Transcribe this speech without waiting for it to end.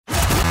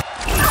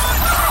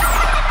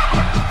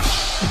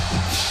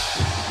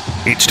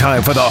It's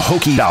time for the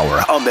Hokie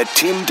Hour on the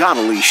Tim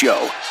Donnelly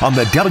Show on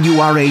the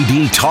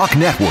WRAD Talk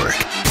Network.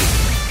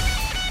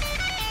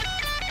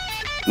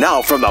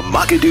 Now from the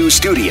Muckadoo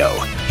Studio,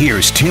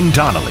 here's Tim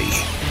Donnelly.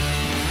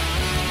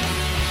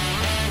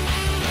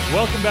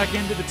 Welcome back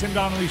into the Tim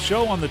Donnelly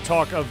Show on the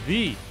talk of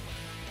the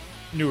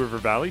New River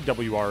Valley,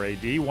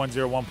 WRAD, 101.7,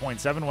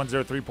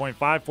 103.5,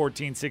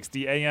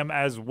 1460 AM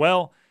as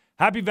well.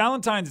 Happy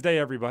Valentine's Day,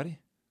 everybody.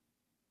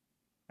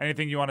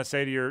 Anything you want to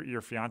say to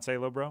your fiance,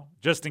 Lobro?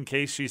 Just in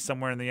case she's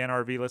somewhere in the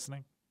NRV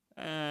listening?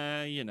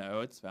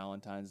 It's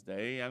Valentine's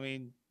Day. I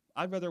mean,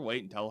 I'd rather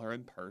wait and tell her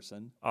in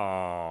person.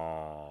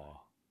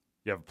 Oh.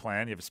 You have a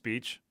plan? You have a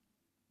speech?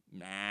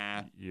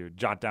 Nah. You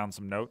jot down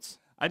some notes?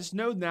 I just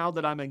know now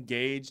that I'm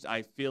engaged,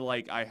 I feel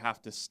like I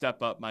have to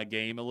step up my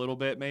game a little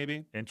bit,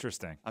 maybe.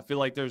 Interesting. I feel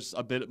like there's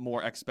a bit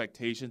more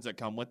expectations that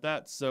come with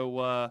that. So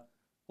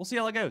we'll see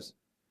how that goes.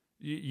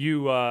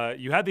 You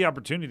had the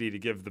opportunity to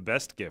give the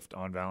best gift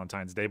on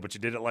Valentine's Day, but you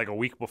did it like a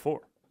week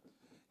before.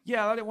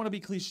 Yeah, I didn't want to be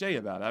cliche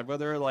about it. I'd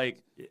rather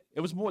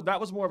that was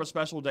more of a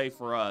special day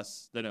for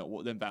us than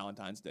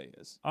Valentine's Day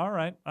is. All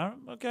right.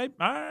 Okay.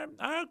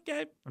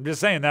 Okay. I'm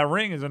just saying that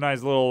ring is a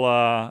nice little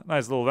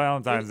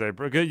Valentine's Day.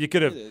 You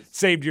could have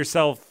saved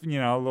yourself, a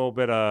little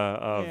bit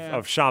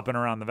of shopping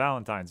around the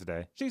Valentine's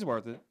Day. She's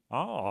worth it.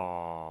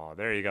 Oh,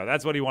 there you go.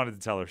 That's what he wanted to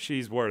tell her.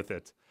 She's worth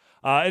it.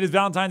 It is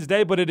Valentine's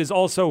Day, but it is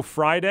also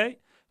Friday.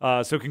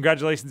 So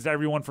congratulations to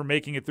everyone for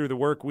making it through the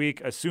work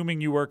week,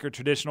 assuming you work a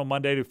traditional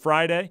Monday to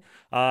Friday,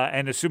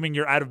 and assuming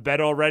you're out of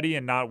bed already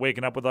and not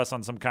waking up with us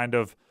on some kind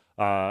of,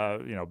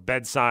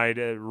 bedside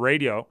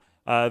radio,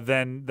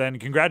 then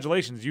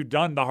congratulations. You've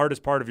done the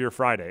hardest part of your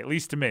Friday, at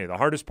least to me. The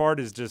hardest part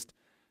is just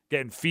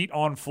getting feet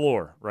on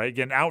floor, right?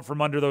 Getting out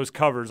from under those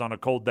covers on a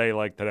cold day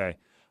like today.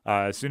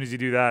 As soon as you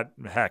do that,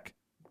 heck,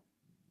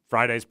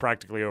 Friday's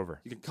practically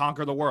over. You can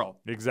conquer the world.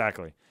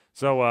 Exactly.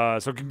 So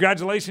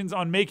congratulations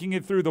on making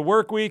it through the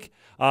work week.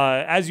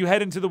 As you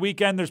head into the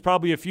weekend, there's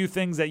probably a few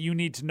things that you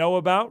need to know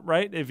about,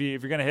 right? If you're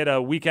going to hit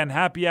a weekend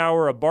happy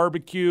hour, a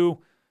barbecue,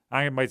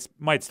 I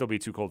might still be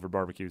too cold for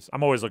barbecues.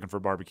 I'm always looking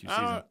for barbecue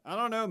season. I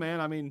don't know, man.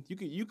 I mean,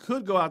 you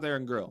could go out there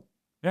and grill.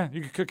 Yeah,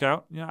 you could cook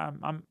out. Yeah,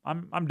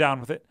 I'm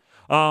down with it.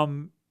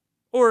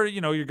 Or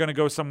you're going to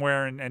go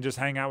somewhere and just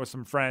hang out with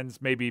some friends,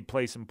 maybe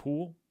play some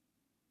pool.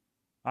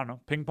 I don't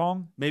know, ping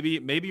pong. Maybe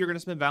you're going to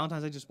spend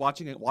Valentine's Day just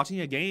watching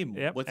a game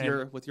with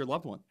your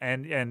loved one.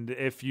 And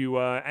if you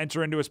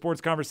enter into a sports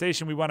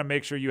conversation, we want to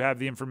make sure you have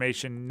the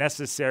information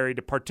necessary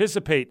to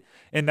participate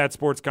in that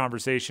sports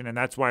conversation, and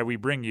that's why we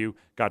bring you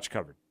Got You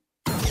Covered.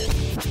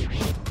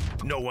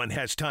 No one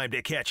has time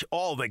to catch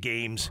all the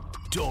games.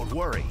 Don't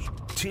worry,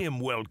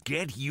 Tim will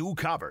get you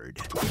covered.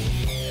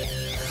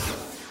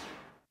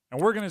 And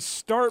we're going to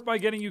start by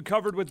getting you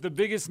covered with the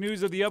biggest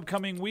news of the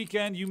upcoming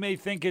weekend. You may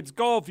think it's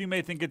golf. You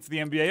may think it's the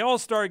NBA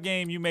All-Star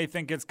Game. You may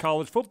think it's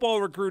college football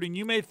recruiting.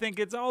 You may think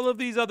it's all of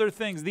these other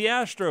things. The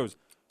Astros.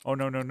 Oh,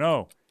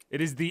 no.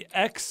 It is the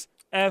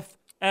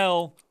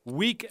XFL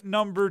week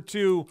number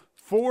 2.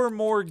 4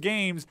 more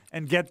games.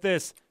 And get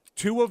this,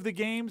 2 of the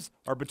games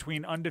are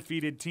between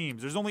undefeated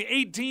teams. There's only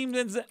 8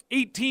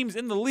 teams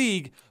in the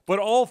league, but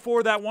all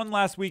 4 that won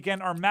last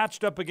weekend are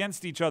matched up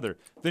against each other.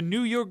 The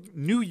New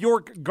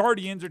York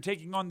Guardians are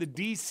taking on the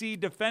DC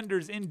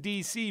Defenders in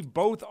DC.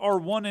 Both are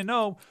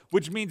 1-0,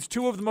 which means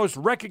 2 of the most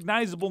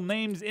recognizable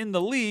names in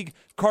the league,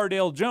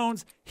 Cardale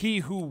Jones, he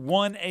who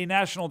won a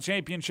national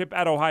championship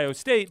at Ohio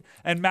State,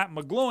 and Matt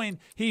McGloin,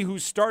 he who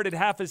started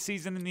half a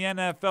season in the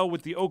NFL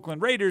with the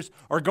Oakland Raiders,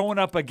 are going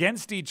up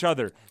against each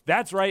other.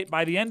 That's right,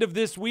 by the end of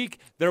this week,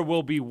 there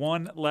will be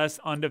 1 less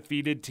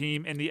undefeated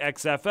team in the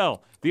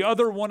XFL. The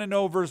other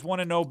 1-0 versus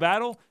 1-0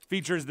 battle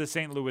features the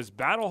St. Louis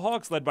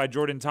Battlehawks, led by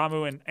Jordan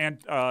Ta'amu and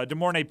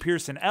DeMornay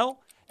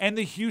Pearson-L, and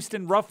the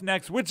Houston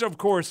Roughnecks, which, of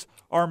course,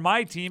 are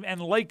my team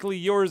and likely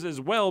yours as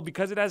well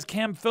because it has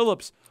Cam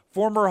Phillips,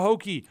 former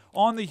Hokie,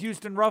 on the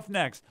Houston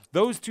Roughnecks.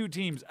 Those 2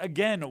 teams,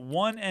 again,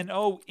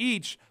 1-0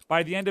 each.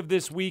 By the end of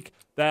this week,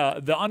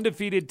 the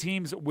undefeated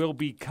teams will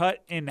be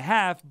cut in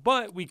half,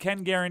 but we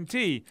can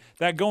guarantee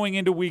that going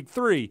into week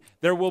 3,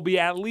 there will be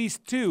at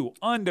least 2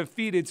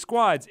 undefeated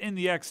squads in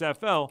the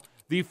XFL.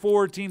 The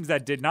 4 teams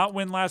that did not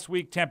win last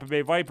week, Tampa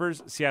Bay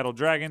Vipers, Seattle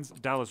Dragons,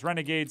 Dallas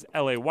Renegades,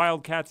 LA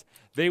Wildcats,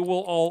 they will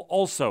all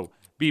also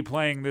be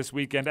playing this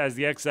weekend as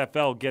the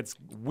XFL gets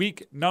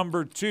week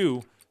number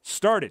 2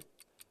 started.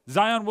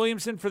 Zion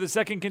Williamson, for the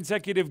second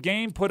consecutive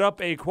game, put up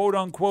a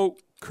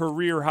quote-unquote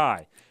career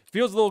high.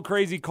 Feels a little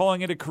crazy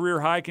calling it a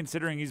career high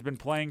considering he's been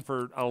playing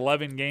for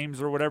 11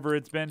 games or whatever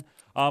it's been.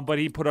 But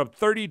he put up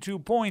 32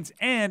 points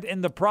and,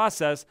 in the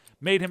process,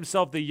 made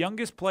himself the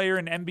youngest player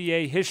in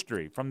NBA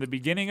history. From the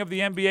beginning of the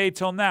NBA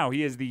till now,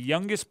 he is the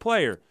youngest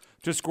player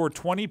to score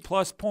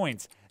 20-plus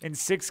points in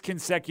 6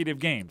 consecutive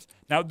games.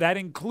 Now, that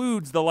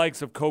includes the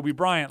likes of Kobe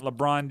Bryant,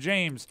 LeBron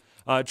James,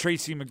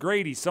 Tracy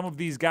McGrady, some of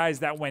these guys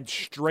that went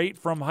straight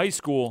from high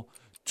school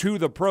to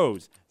the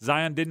pros.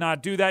 Zion did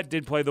not do that,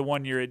 did play the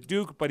 1 year at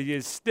Duke, but he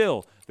is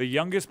still the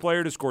youngest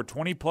player to score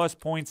 20-plus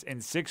points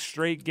in 6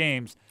 straight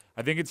games.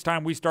 I think it's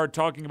time we start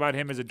talking about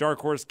him as a dark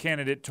horse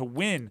candidate to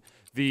win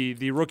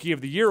the Rookie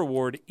of the Year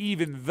award,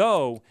 even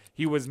though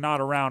he was not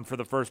around for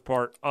the first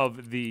part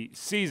of the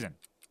season.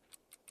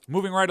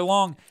 Moving right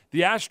along,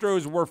 the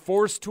Astros were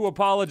forced to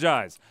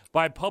apologize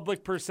by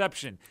public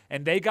perception,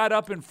 and they got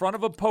up in front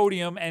of a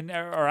podium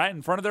or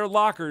in front of their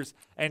lockers,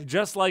 and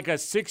just like a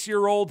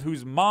 6-year-old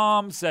whose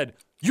mom said,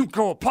 "You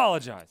go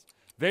apologize,"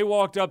 they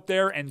walked up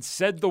there and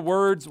said the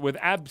words with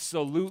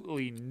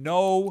absolutely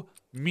no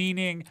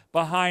meaning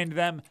behind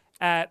them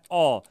at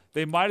all.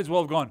 They might as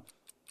well have gone,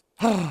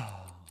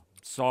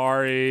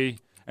 "Sorry,"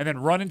 and then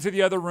run into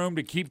the other room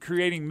to keep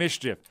creating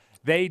mischief.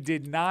 They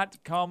did not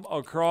come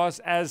across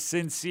as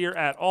sincere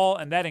at all,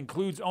 and that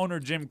includes owner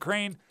Jim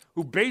Crane,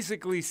 who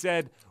basically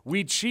said,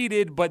 "We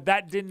cheated, but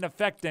that didn't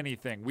affect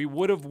anything. We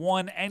would have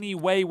won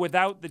anyway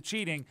without the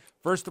cheating."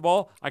 First of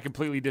all, I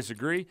completely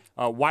disagree.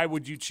 Why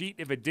would you cheat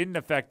if it didn't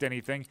affect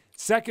anything?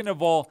 Second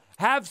of all,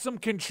 have some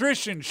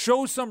contrition,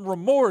 show some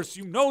remorse.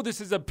 You know this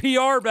is a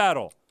PR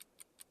battle.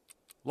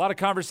 A lot of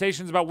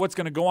conversations about what's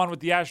going to go on with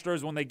the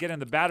Astros when they get in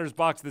the batter's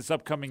box this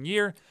upcoming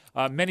year.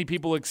 Many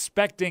people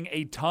expecting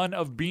a ton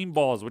of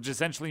beanballs, which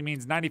essentially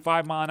means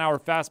 95-mile-an-hour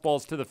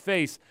fastballs to the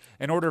face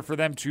in order for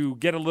them to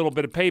get a little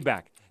bit of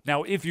payback.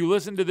 Now, if you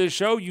listen to this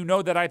show, you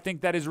know that I think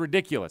that is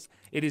ridiculous.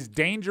 It is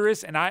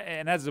dangerous, and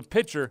as a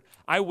pitcher,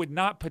 I would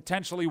not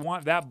potentially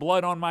want that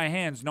blood on my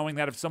hands, knowing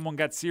that if someone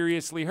got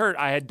seriously hurt,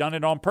 I had done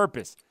it on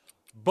purpose.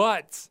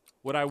 But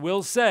what I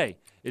will say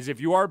is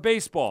if you are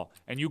baseball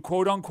and you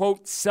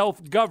quote-unquote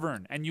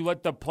self-govern and you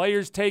let the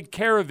players take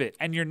care of it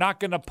and you're not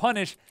going to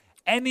punish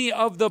any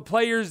of the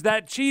players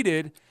that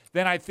cheated,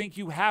 then I think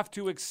you have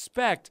to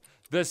expect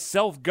the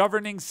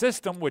self-governing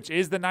system, which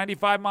is the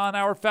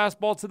 95-mile-an-hour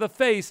fastball to the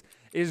face,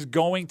 is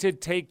going to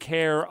take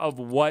care of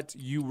what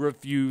you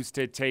refuse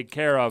to take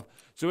care of.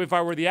 So if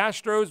I were the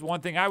Astros,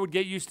 one thing I would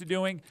get used to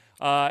doing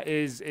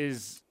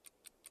is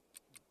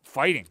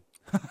fighting.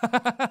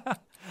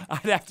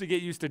 I'd have to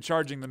get used to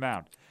charging the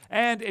mound.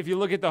 And if you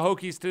look at the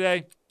Hokies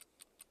today,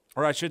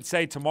 or I should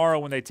say tomorrow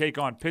when they take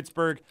on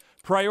Pittsburgh,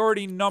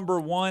 priority number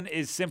 1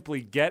 is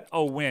simply get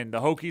a win. The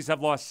Hokies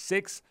have lost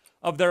 6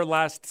 of their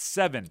last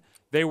 7.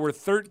 They were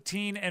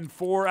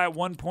 13-4 at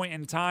one point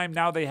in time.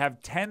 Now they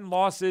have 10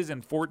 losses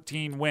and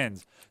 14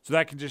 wins. So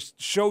that can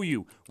just show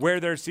you where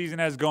their season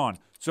has gone.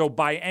 So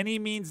by any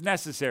means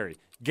necessary,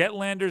 get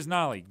Landers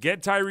Nolly,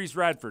 get Tyrese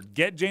Radford,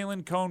 get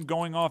Jalen Cone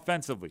going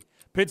offensively.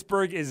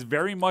 Pittsburgh is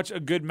very much a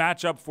good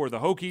matchup for the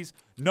Hokies.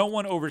 No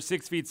one over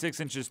 6 feet 6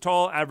 inches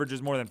tall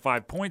averages more than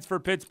 5 points for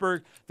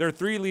Pittsburgh. Their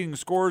 3 leading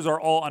scorers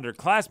are all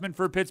underclassmen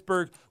for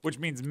Pittsburgh, which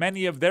means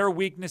many of their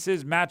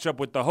weaknesses match up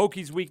with the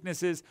Hokies'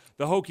 weaknesses.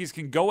 The Hokies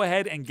can go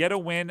ahead and get a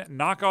win,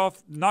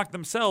 knock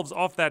themselves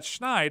off that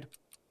schneid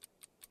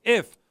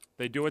if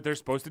they do what they're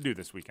supposed to do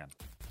this weekend.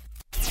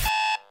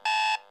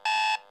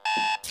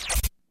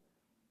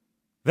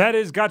 That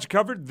is Got You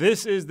Covered.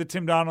 This is the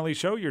Tim Donnelly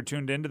Show. You're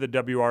tuned into the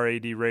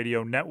WRAD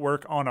Radio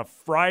Network on a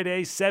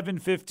Friday,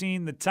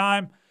 7:15 the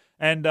time.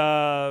 And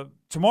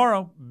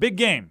tomorrow, big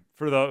game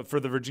for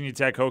the Virginia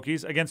Tech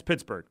Hokies against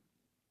Pittsburgh.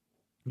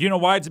 Do you know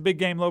why it's a big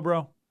game,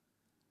 Lobro?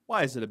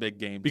 Why is it a big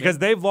game? Because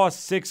they've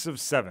lost 6 of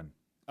 7.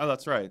 Oh,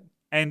 that's right.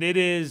 And it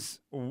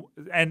is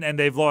and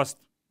they've lost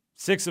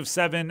 6 of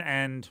 7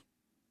 and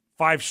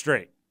 5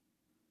 straight.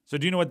 So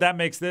do you know what that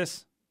makes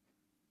this?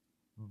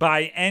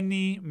 By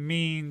any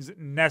means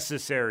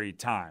necessary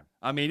time.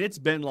 I mean, it's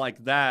been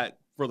like that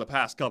for the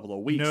past couple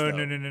of weeks.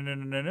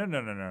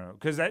 No.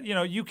 Because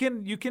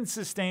you can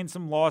sustain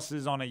some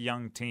losses on a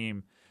young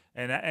team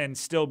and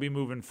still be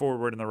moving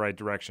forward in the right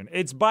direction.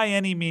 It's by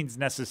any means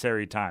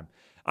necessary time.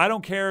 I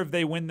don't care if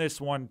they win this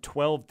one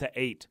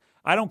 12-8.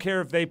 I don't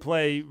care if they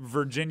play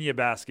Virginia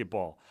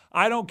basketball.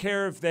 I don't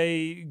care if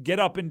they get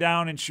up and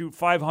down and shoot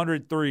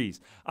 500 threes.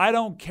 I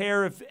don't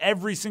care if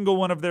every single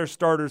one of their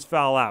starters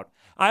foul out.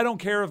 I don't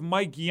care if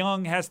Mike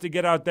Young has to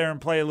get out there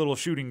and play a little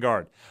shooting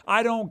guard.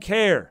 I don't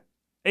care.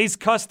 Ace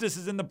Custis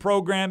is in the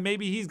program.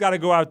 Maybe he's got to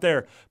go out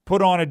there,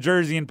 put on a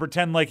jersey, and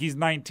pretend like he's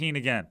 19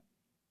 again.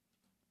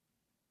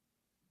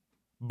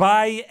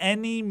 By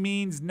any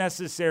means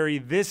necessary,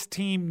 this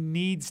team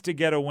needs to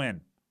get a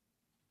win.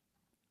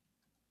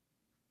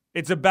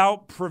 It's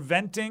about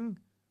preventing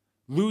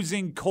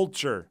losing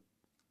culture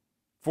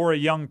for a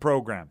young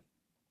program.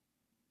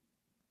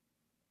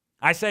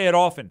 I say it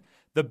often.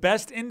 The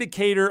best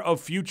indicator of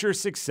future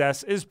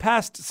success is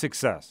past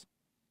success.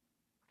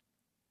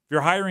 If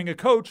you're hiring a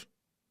coach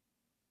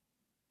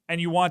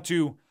and you want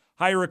to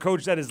hire a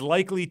coach that is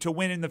likely to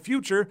win in the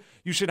future,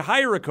 you should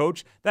hire a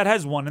coach that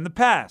has won in the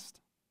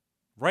past,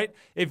 right?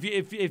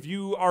 If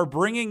you are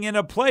bringing in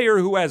a player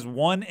who has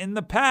won in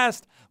the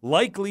past,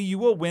 likely you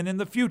will win in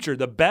the future.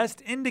 The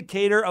best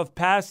indicator of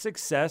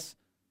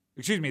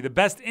the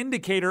best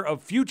indicator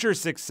of future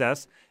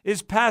success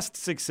is past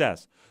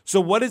success. So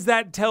what does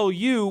that tell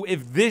you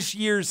if this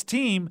year's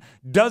team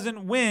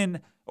doesn't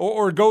win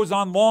or goes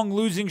on long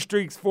losing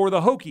streaks for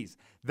the Hokies?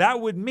 That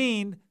would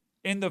mean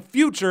in the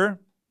future,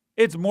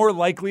 it's more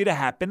likely to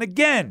happen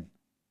again.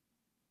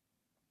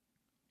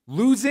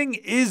 Losing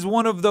is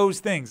one of those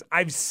things.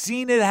 I've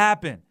seen it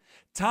happen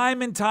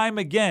time and time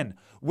again,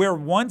 where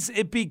once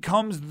it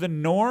becomes the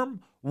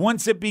norm,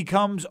 once it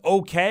becomes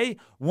okay,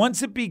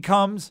 once it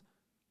becomes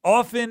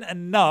often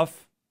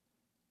enough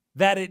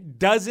that it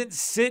doesn't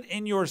sit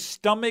in your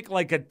stomach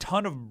like a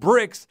ton of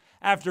bricks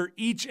after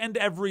each and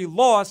every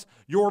loss,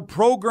 your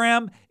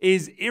program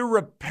is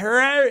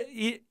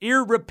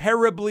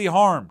irreparably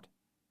harmed.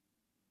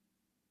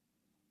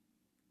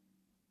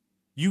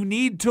 You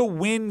need to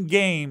win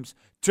games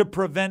to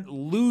prevent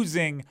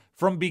losing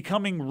from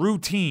becoming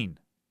routine.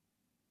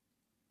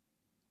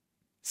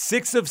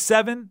 6 of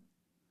 7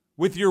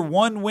 with your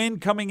one win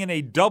coming in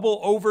a double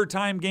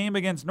overtime game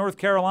against North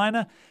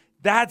Carolina,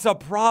 that's a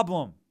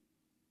problem.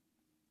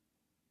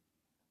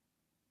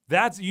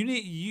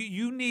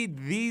 You need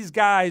these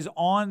guys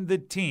on the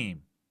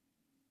team,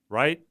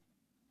 right?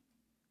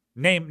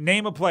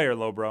 Name a player,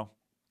 Lobro.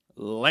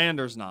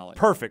 Landers Nolly.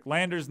 Perfect.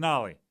 Landers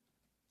Nolly.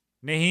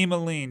 Naheem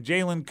Aline,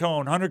 Jalen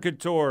Cone, Hunter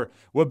Couture,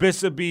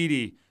 Wabissa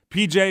Beatty,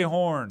 PJ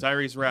Horn,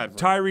 Tyrese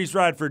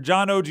Radford,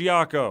 John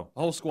Ogiaco.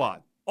 Whole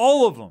squad.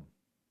 All of them.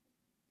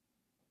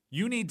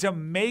 You need to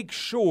make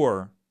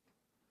sure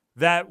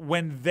that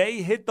when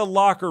they hit the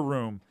locker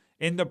room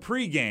in the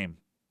pregame,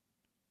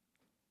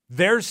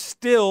 they're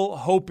still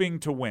hoping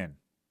to win.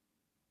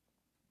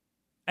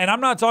 And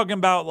I'm not talking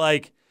about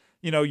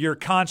your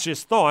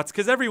conscious thoughts,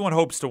 because everyone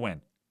hopes to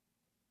win.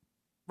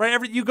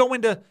 Right? You go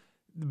into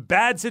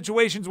bad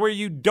situations where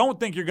you don't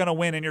think you're going to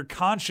win and your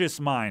conscious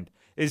mind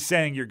is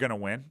saying you're going to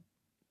win.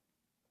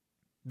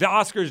 The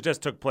Oscars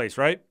just took place,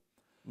 right?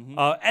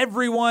 Mm-hmm.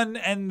 Everyone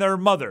and their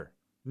mother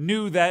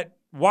knew that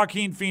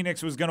Joaquin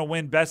Phoenix was going to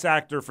win Best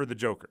Actor for The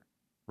Joker,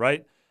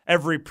 right?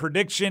 Every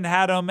prediction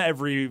had him.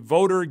 Every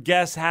voter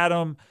guess had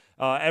him.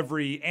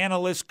 Every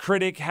analyst,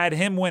 critic had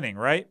him winning,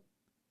 right?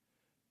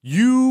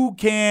 You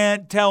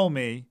can't tell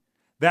me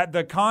that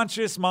the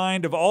conscious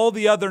mind of all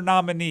the other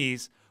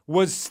nominees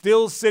was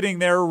still sitting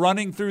there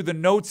running through the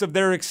notes of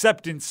their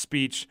acceptance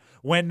speech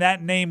when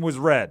that name was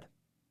read.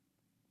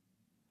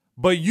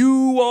 But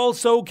you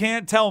also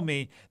can't tell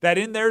me that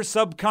in their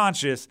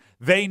subconscious,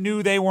 they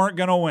knew they weren't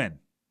going to win.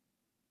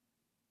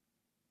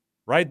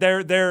 Right?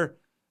 Their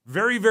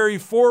very, very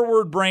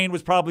forward brain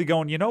was probably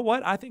going, you know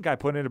what? I think I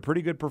put in a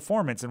pretty good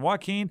performance. And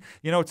Joaquin,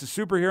 it's a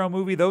superhero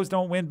movie. Those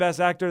don't win Best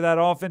Actor that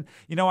often.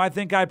 I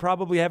think I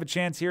probably have a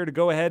chance here to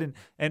go ahead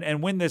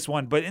and win this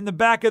one. But in the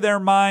back of their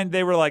mind,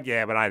 they were like,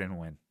 yeah, but I didn't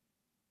win.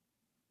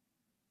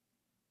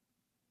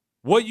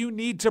 What you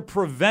need to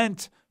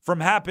prevent from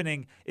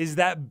happening is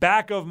that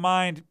back of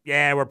mind,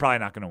 yeah, we're probably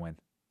not going to win.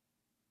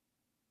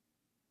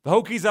 The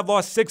Hokies have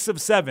lost 6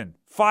 of 7,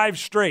 5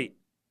 straight.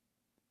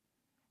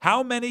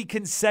 How many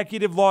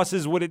consecutive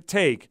losses would it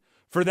take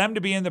for them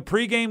to be in the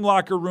pregame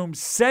locker room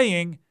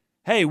saying,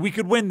 hey, we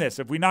could win this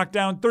if we knock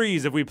down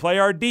threes, if we play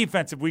our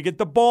defense, if we get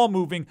the ball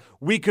moving,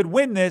 we could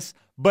win this,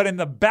 but in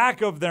the back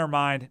of their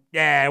mind,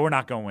 yeah, we're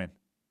not going to win.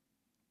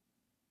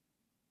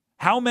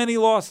 How many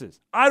losses?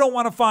 I don't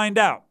want to find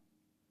out.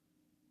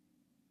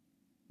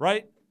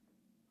 Right?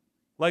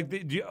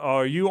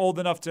 Are you old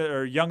enough to,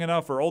 or young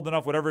enough, or old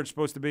enough, whatever it's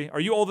supposed to be? Are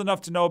you old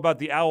enough to know about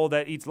the owl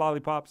that eats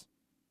lollipops?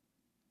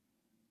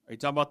 Are you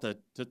talking about the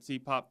Tootsie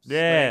Pops?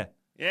 Yeah. Thing?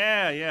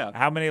 Yeah.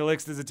 How many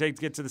licks does it take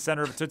to get to the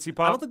center of a Tootsie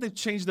Pop? I don't think they've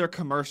changed their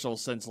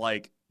commercials since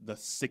the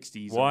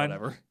 60s or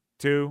whatever. 1,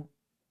 2,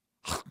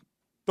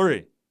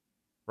 3.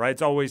 Right?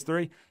 It's always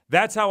 3.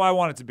 That's how I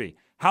want it to be.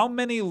 How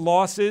many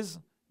losses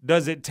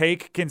does it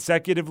take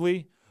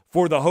consecutively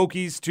for the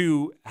Hokies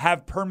to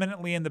have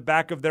permanently in the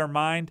back of their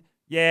mind,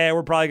 yeah,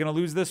 we're probably going to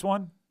lose this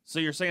one? So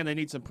you're saying they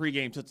need some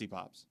pregame Tootsie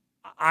Pops?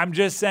 I'm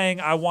just saying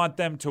I want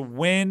them to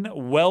win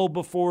well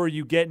before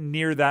you get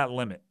near that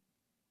limit,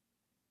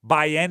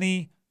 by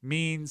any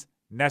means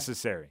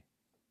necessary.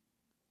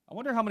 I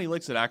wonder how many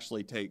licks it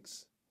actually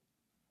takes.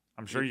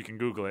 I'm sure you can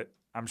Google it.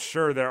 I'm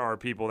sure there are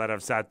people that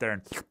have sat there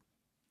and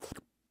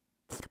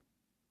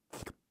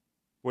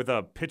with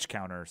a pitch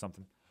counter or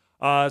something.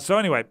 So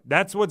anyway,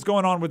 that's what's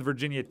going on with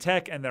Virginia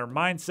Tech and their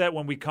mindset.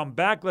 When we come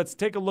back, let's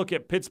take a look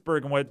at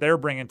Pittsburgh and what they're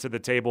bringing to the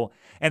table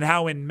and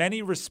how in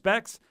many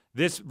respects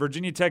this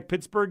Virginia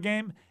Tech-Pittsburgh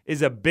game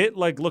is a bit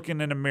like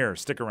looking in a mirror.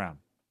 Stick around.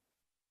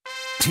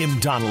 Tim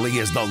Donnelly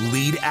is the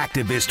lead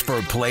activist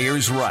for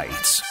players'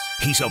 rights.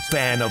 He's a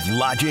fan of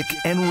logic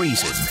and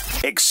reason,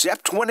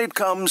 except when it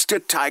comes to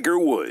Tiger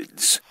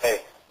Woods.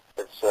 Hey,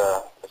 it's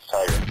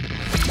Tiger.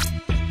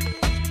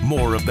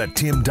 More of the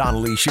Tim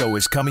Donnelly Show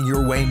is coming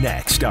your way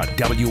next on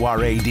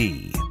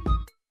WRAD.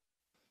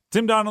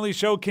 Tim Donnelly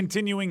Show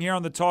continuing here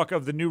on the talk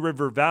of the New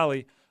River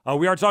Valley.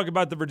 We are talking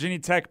about the Virginia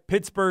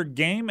Tech-Pittsburgh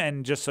game,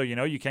 and just so you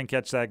know, you can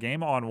catch that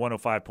game on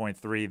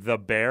 105.3 The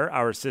Bear,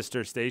 our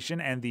sister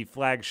station, and the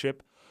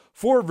flagship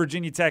for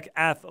Virginia Tech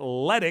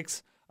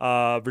athletics.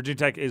 Virginia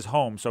Tech is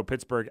home, so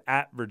Pittsburgh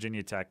at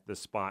Virginia Tech, the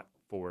spot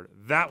for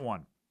that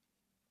one.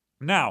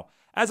 Now,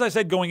 as I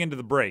said going into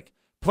the break,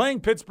 playing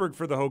Pittsburgh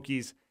for the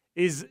Hokies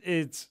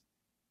it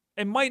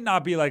might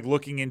not be like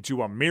looking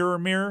into a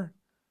mirror,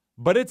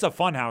 but it's a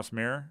funhouse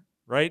mirror,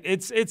 right?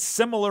 It's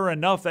similar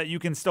enough that you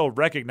can still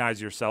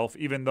recognize yourself,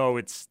 even though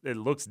it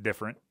looks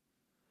different.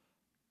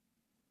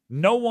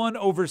 No one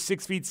over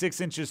 6 feet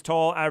 6 inches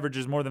tall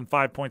averages more than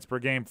 5 points per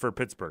game for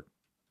Pittsburgh.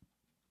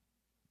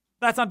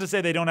 That's not to say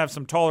they don't have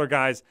some taller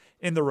guys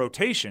in the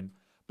rotation,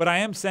 but I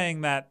am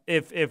saying that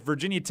if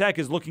Virginia Tech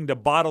is looking to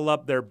bottle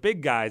up their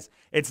big guys,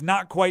 it's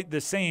not quite the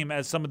same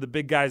as some of the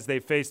big guys they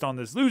faced on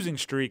this losing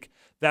streak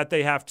that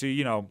they have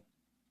to,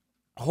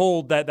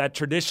 hold that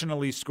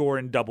traditionally score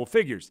in double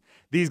figures.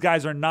 These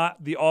guys are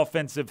not the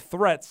offensive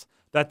threats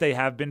that they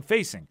have been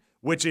facing,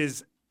 which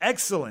is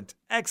excellent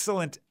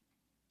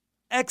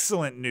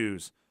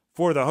news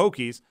for the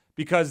Hokies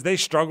because they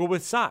struggle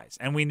with size,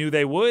 and we knew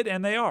they would,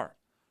 and they are.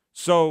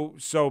 So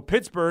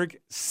Pittsburgh,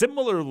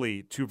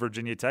 similarly to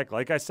Virginia Tech,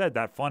 like I said,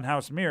 that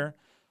funhouse mirror,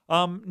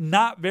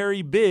 not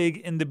very big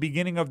in the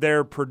beginning of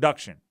their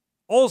production.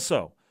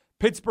 Also,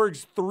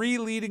 Pittsburgh's 3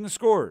 leading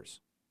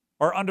scorers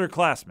are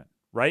underclassmen,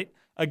 right?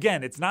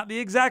 Again, it's not the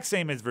exact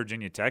same as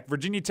Virginia Tech.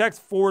 Virginia Tech's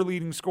 4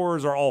 leading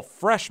scorers are all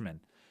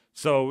freshmen.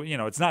 So,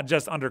 it's not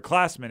just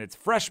underclassmen, it's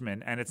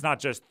freshmen, and it's not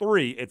just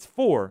 3, it's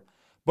 4.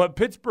 But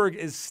Pittsburgh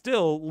is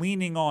still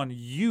leaning on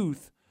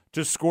youth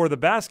to score the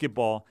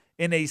basketball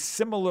in a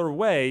similar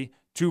way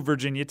to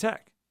Virginia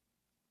Tech.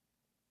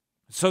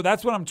 So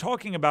that's what I'm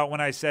talking about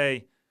when I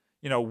say,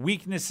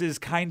 weaknesses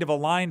kind of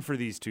align for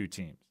these two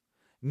teams.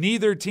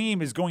 Neither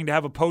team is going to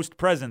have a post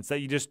presence that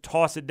you just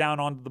toss it down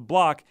onto the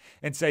block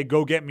and say,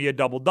 go get me a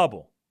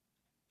double-double.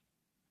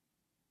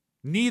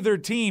 Neither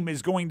team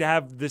is going to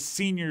have the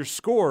senior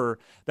scorer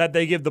that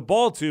they give the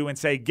ball to and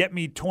say, get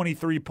me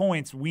 23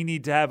 points. We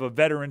need to have a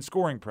veteran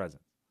scoring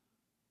presence.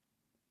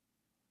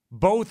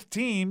 Both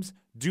teams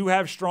do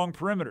have strong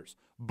perimeters.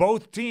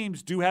 Both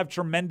teams do have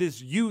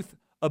tremendous youth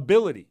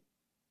ability.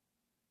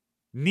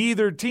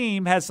 Neither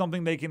team has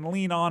something they can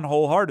lean on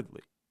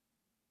wholeheartedly.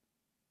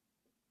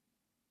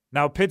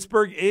 Now,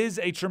 Pittsburgh is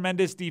a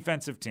tremendous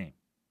defensive team.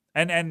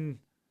 And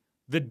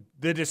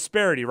the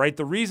disparity, right?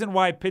 The reason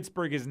why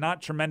Pittsburgh is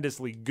not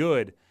tremendously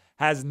good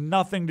has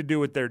nothing to do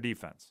with their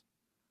defense.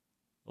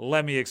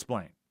 Let me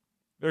explain.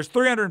 There's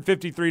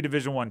 353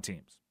 Division I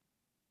teams.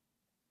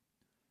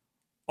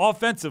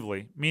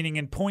 Offensively, meaning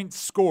in points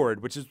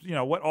scored, which is,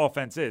 what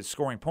offense is,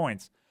 scoring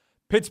points,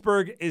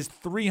 Pittsburgh is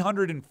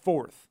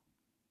 304th.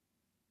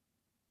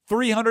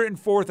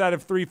 304th out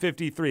of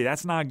 353.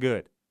 That's not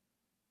good.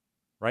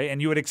 Right?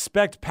 And you would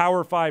expect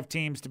Power 5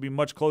 teams to be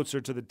much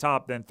closer to the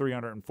top than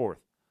 304th.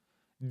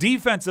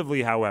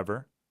 Defensively,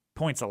 however,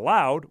 points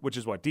allowed, which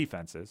is what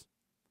defense is,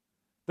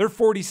 they're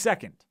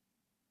 42nd.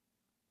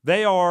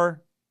 They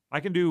are, I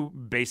can do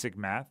basic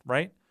math,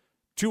 right?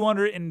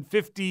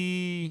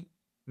 262.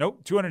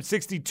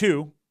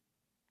 Did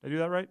I do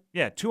that right?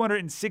 Yeah,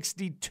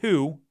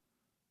 262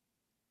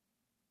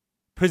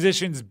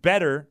 positions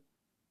better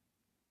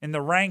in the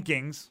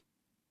rankings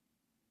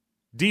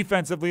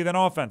defensively than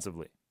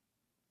offensively.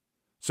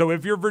 So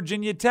if you're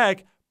Virginia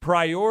Tech,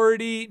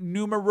 priority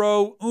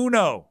numero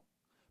uno,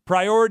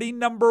 priority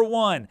number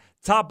 1,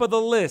 top of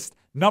the list,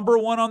 number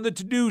 1 on the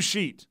to-do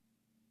sheet,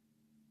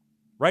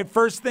 right?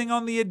 First thing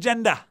on the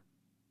agenda.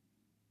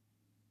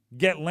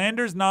 Get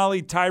Landers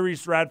Nolley,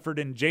 Tyrese Radford,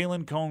 and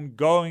Jalen Cone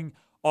going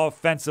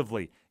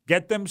offensively.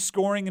 Get them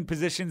scoring in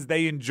positions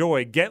they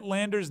enjoy. Get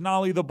Landers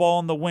Nolley the ball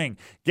on the wing.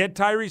 Get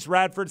Tyrese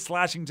Radford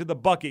slashing to the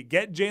bucket.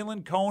 Get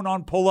Jalen Cone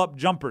on pull-up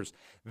jumpers.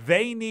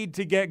 They need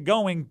to get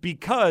going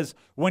because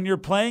when you're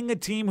playing a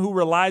team who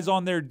relies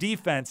on their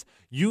defense,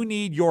 you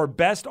need your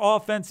best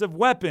offensive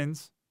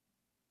weapons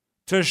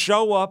to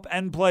show up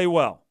and play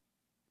well.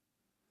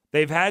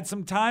 They've had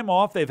some time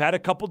off. They've had a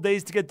couple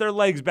days to get their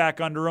legs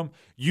back under them.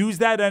 Use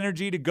that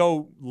energy to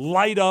go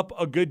light up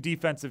a good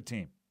defensive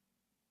team.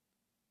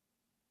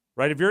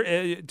 Right? If you're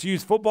to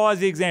use football as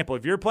the example,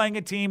 if you're playing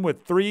a team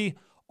with 3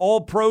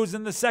 all-pros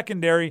in the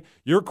secondary,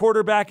 your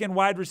quarterback and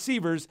wide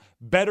receivers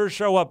better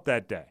show up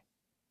that day.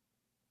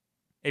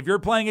 If you're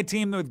playing a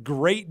team with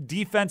great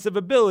defensive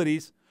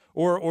abilities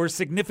or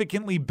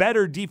significantly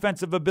better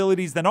defensive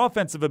abilities than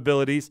offensive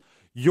abilities,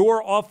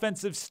 your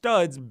offensive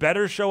studs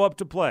better show up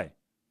to play.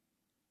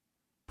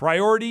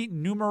 Priority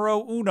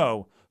numero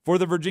uno for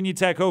the Virginia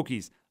Tech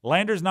Hokies.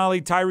 Landers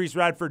Nolley, Tyrese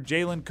Radford,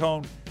 Jalen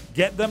Cone.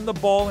 Get them the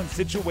ball in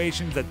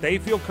situations that they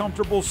feel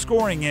comfortable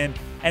scoring in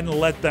and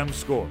let them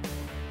score.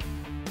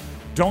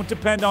 Don't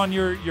depend on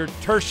your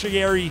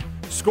tertiary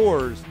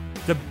scorers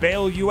to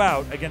bail you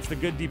out against a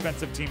good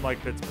defensive team like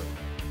Pittsburgh.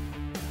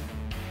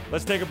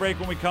 Let's take a break.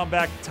 When we come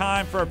back,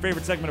 time for our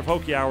favorite segment of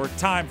Hokie Hour.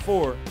 Time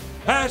for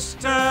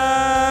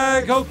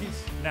Hashtag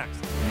Hokies. Next.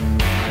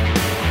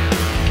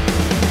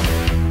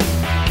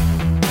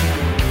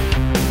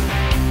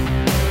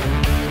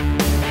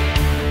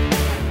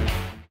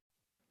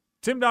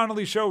 Tim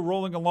Donnelly Show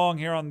rolling along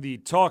here on the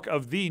talk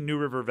of the New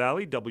River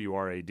Valley,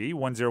 WRAD, 101.7,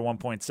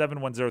 103.5,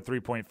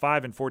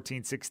 and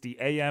 1460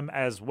 AM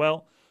as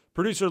well.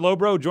 Producer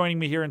Lobro joining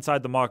me here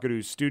inside the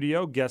Mockadoo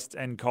studio. Guests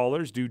and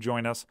callers do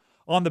join us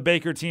on the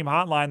Baker Team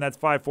hotline. That's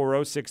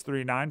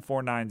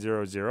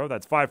 540-639-4900.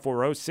 That's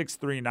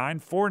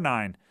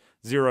 540-639-4900.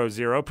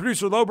 888-866-99-000.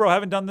 Producer Lobro,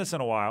 haven't done this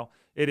in a while.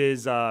 It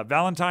is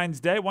Valentine's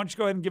Day. Why don't you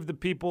go ahead and give the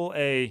people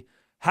a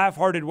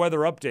half-hearted weather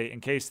update in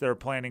case they're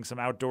planning some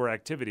outdoor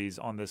activities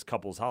on this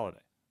couple's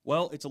holiday?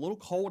 Well, it's a little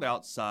cold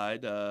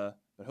outside, but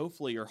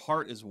hopefully your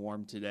heart is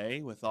warm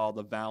today with all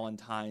the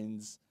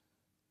Valentine's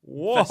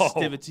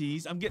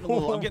festivities. I'm getting a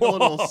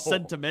little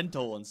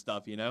sentimental and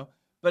stuff, you know.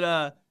 But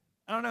I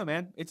don't know,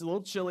 man. It's a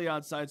little chilly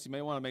outside, so you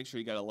may want to make sure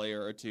you got a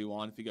layer or two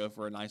on. If you go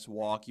for a nice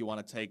walk, you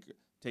want to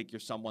take your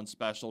someone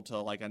special to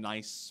like a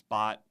nice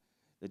spot,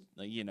 that,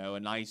 you know, a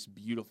nice,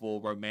 beautiful,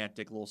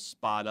 romantic little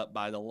spot up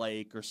by the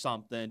lake or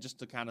something, just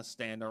to kind of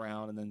stand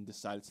around and then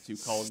decide it's too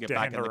cold and get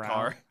back in the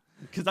car.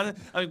 Because I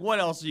mean, what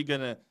else are you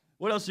gonna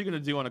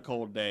do on a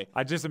cold day?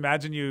 I just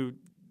imagine you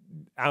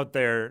out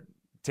there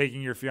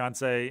taking your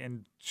fiance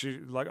and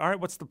she's like, all right,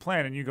 what's the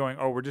plan? And you going,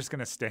 oh, we're just going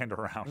to stand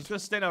around. I'm just going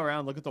to stand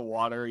around, look at the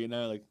water, you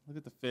know, like look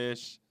at the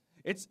fish.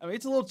 It's a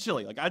little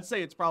chilly. Like I'd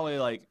say it's probably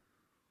like.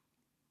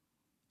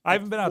 I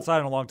haven't been outside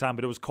in a long time,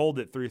 but it was cold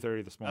at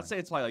 3:30 this morning. I'd say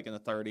it's probably like in the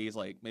 30s,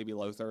 like maybe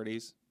low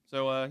 30s.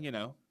 So, you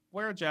know,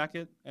 wear a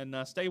jacket and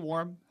stay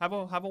warm. Have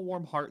a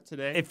warm heart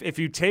today. If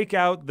you take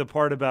out the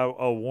part about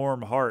a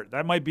warm heart,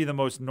 that might be the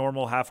most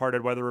normal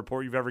half-hearted weather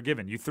report you've ever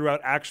given. You threw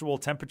out actual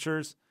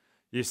temperatures.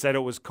 You said it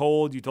was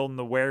cold. You told them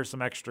to wear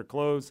some extra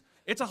clothes.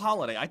 It's a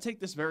holiday. I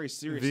take this very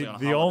seriously on a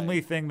holiday. The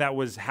only thing that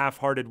was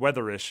half-hearted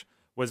weatherish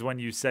was when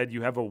you said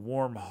you have a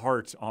warm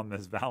heart on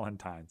this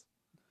Valentine's.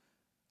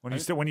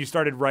 When you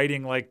started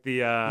writing like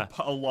a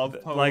love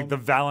poem, like the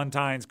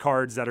Valentine's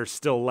cards that are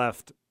still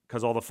left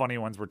because all the funny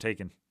ones were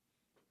taken.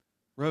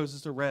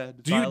 Roses are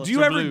red. Do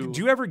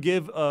you ever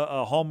give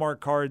a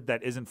Hallmark card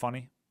that isn't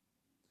funny?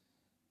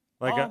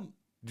 Like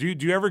do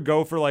you ever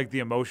go for like the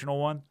emotional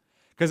one?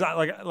 Because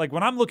like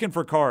when I'm looking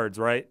for cards,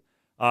 right?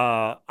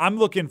 I'm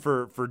looking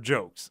for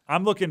jokes.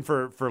 I'm looking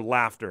for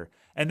laughter.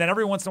 And then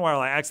every once in a while,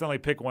 I accidentally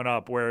pick one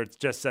up where it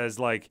just says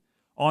like,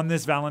 on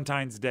this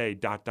Valentine's Day, ...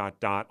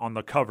 on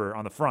the cover,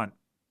 on the front.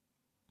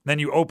 Then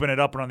you open it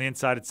up and on the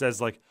inside it says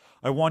like,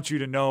 I want you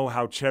to know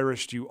how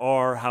cherished you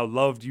are, how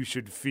loved you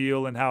should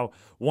feel, and how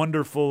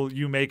wonderful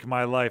you make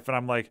my life. And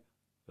I'm like,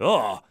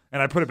 ugh. And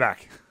I put it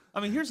back. I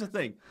mean, here's the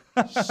thing.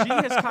 She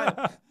has kind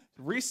of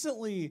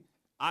recently,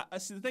 I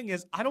see the thing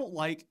is, I don't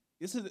like,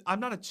 I'm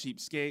not a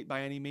cheapskate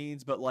by any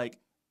means, but like,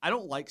 I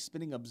don't like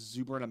spending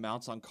exuberant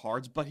amounts on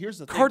cards. But here's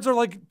the thing. Cards are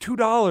like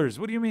 $2.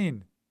 What do you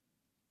mean?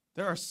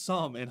 There are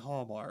some in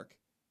Hallmark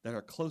that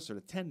are closer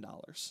to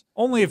 $10.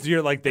 Only if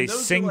you're like they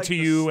sing to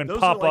you and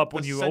pop up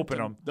when you open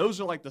them.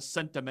 Those are like the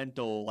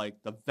sentimental,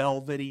 like the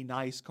velvety,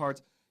 nice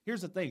cards.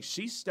 Here's the thing.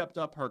 She stepped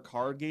up her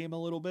card game a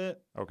little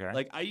bit. Okay.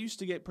 Like I used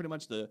to get pretty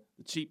much the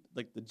cheap,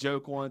 like the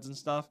joke ones and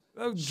stuff.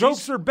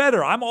 Jokes are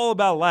better. I'm all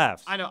about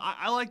laughs. I know.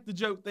 I like the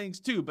joke things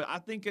too, but I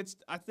think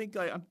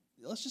like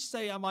let's just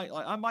say I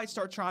might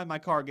start trying my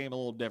card game a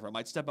little different. I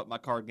might step up my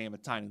card game a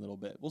tiny little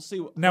bit. We'll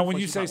see. Now, when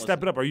you say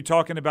step it up, are you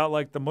talking about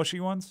like the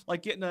mushy ones?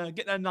 Like getting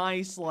a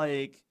nice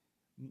like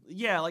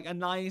a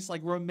nice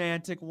like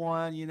romantic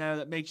one, you know,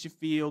 that makes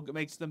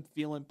them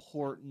feel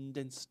important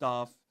and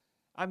stuff.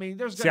 I mean,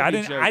 there's gonna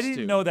be jokes I didn't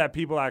too. know that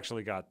people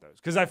actually got those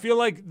because I feel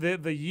like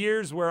the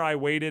years where I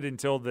waited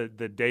until the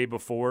day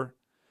before,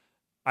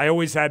 I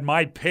always had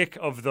my pick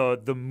of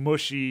the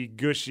mushy,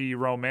 gushy,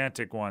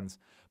 romantic ones.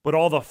 But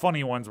all the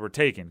funny ones were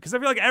taken because I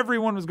feel like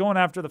everyone was going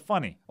after the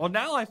funny. Well,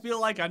 now I feel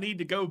like I need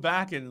to go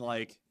back and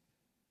like.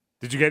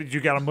 Did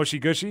you get a mushy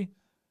gushy?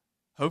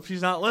 Hope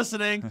she's not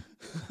listening.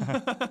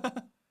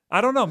 I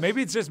don't know.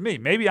 Maybe it's just me.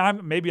 Maybe I'm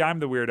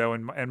the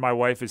weirdo, and my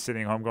wife is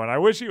sitting home going, "I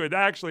wish he would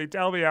actually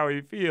tell me how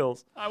he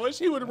feels. I wish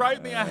he would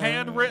write me a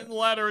handwritten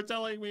letter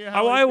telling me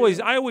how." I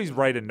always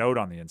write a note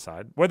on the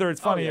inside, whether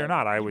it's funny or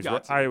not. I always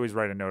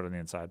write a note on the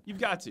inside. You've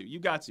got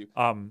to.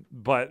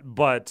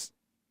 But.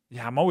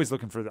 Yeah, I'm always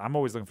looking for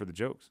the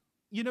jokes.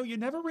 You know, you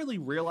never really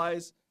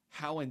realize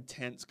how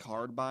intense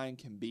card buying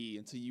can be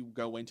until you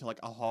go into like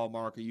a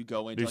Hallmark or you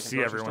go into like a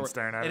grocery everyone store,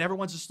 staring at and it.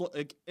 Everyone's just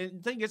like. And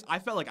the thing is, I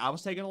felt like I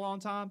was taking a long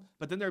time,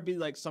 but then there'd be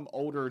like some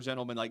older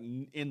gentleman like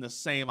in the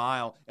same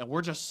aisle, and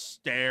we're just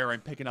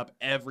staring, picking up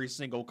every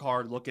single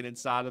card, looking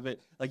inside of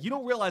it. Like you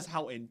don't realize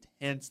how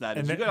intense that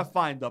is. You gotta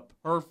find the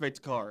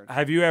perfect card.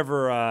 Have you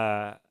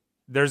ever?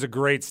 There's a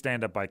great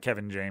stand-up by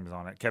Kevin James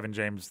on it. Kevin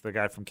James, the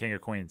guy from King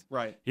of Queens.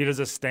 Right. He does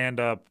a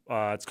stand-up.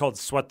 It's called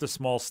Sweat the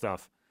Small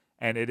Stuff,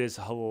 and it is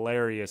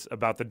hilarious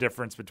about the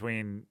difference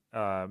between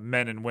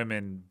men and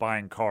women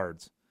buying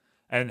cards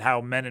and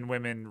how men and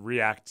women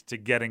react to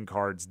getting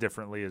cards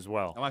differently as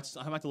well. I might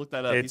have to look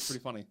that up. He's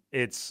pretty funny.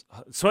 It's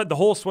Sweat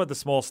the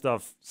Small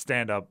Stuff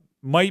stand-up.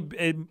 I'm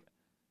going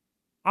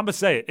to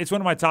say it. It's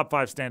one of my top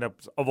 5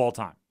 stand-ups of all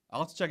time.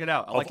 I'll have to check it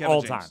out. I like Kevin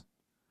James. Time.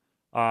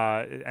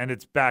 And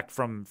it's back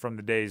from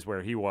the days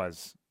where he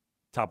was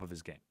top of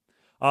his game.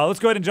 Let's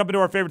go ahead and jump into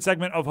our favorite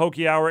segment of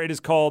Hokie Hour. It is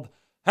called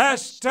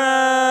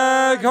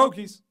Hashtag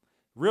Hokies.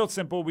 Real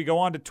simple. We go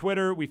on to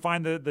Twitter. We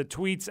find the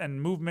tweets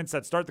and movements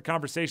that start the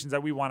conversations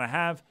that we want to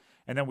have,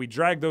 and then we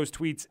drag those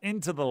tweets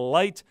into the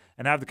light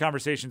and have the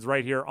conversations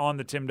right here on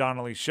the Tim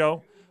Donnelly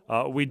Show.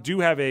 We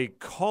do have a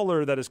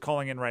caller that is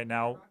calling in right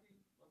now.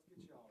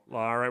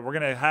 All right, we're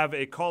going to have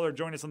a caller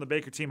join us on the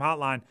Baker Team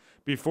Hotline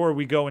before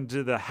we go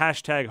into the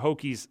hashtag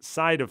Hokies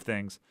side of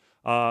things.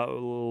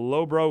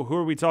 Lobro, who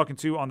are we talking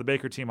to on the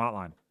Baker Team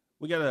Hotline?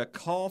 We got a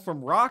call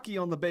from Rocky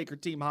on the Baker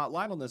Team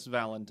Hotline on this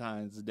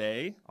Valentine's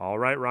Day. All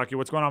right, Rocky,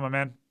 what's going on, my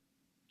man?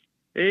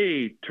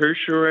 Hey,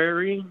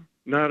 tertiary.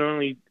 Not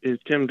only is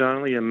Tim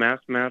Donnelly a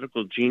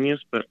mathematical genius,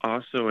 but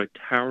also a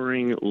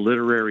towering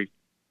literary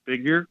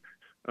figure.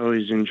 I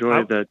always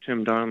enjoy the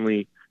Tim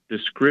Donnelly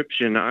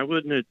description. I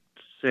wouldn't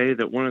say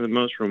that one of the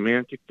most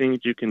romantic things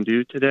you can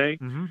do today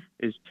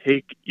is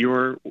take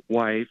your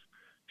wife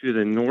to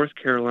the North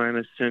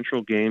Carolina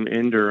Central game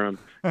in Durham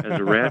as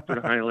the Radford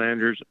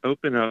Highlanders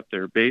open up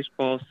their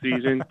baseball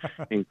season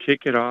and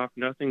kick it off.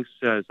 Nothing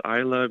says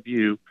I love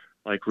you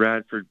like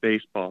Radford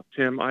baseball.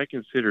 Tim, I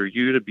consider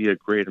you to be a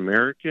great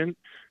American.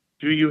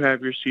 Do you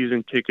have your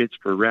season tickets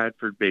for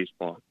Radford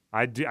baseball?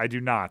 I do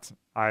not.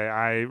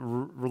 I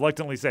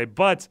reluctantly say,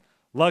 but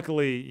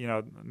luckily,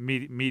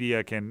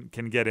 media can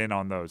get in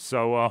on those.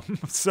 So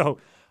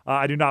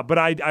I do not. But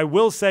I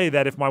will say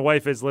that if my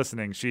wife is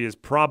listening, she is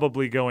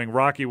probably going,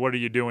 Rocky, what are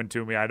you doing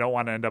to me? I don't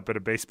want to end up at a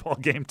baseball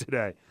game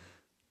today.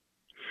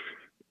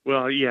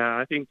 Well, yeah,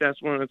 I think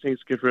that's one of the things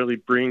that could really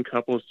bring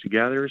couples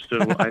together. So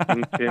I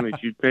think, Tim,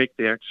 if you make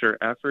the extra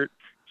effort,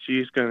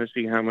 she's going to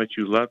see how much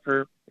you love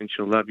her, and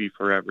she'll love you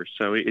forever.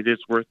 So it is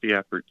worth the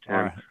effort,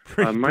 Tim.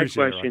 Right. My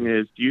question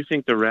is, do you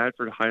think the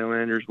Radford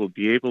Highlanders will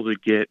be able to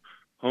get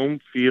home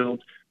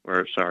court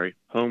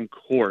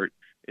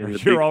in the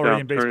Big already South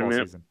in baseball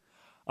tournament? Season.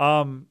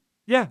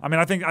 Yeah, I mean,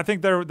 I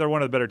think they're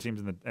one of the better teams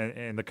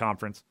in the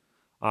conference.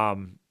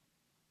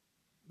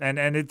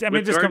 With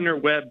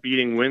Gardner-Webb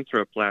beating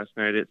Winthrop last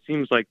night, it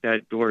seems like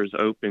that door is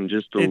open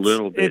just a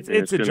little bit.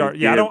 It's a jar.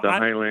 Yeah, the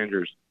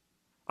Highlanders.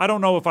 I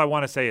don't know if I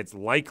want to say it's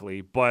likely,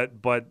 but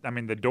I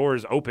mean the door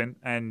is open,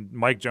 and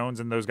Mike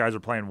Jones and those guys are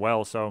playing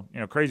well. So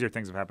crazier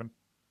things have happened.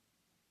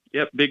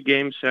 Yep, big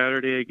game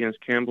Saturday against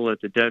Campbell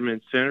at the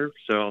Dedman Center.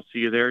 So I'll see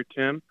you there,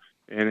 Tim.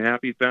 And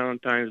happy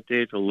Valentine's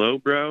Day to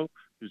Lobro,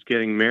 who's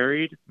getting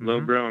married.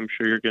 Lobro, I'm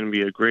sure you're going to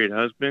be a great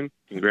husband.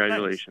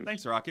 Congratulations.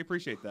 Thanks, Rocky.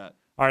 Appreciate that.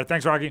 All right,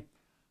 thanks, Rocky.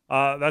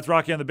 That's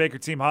Rocky on the Baker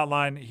Team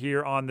Hotline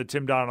here on the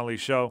Tim Donnelly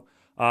Show.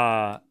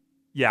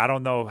 Yeah, I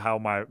don't know how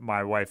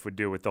my wife would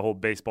do with the whole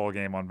baseball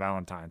game on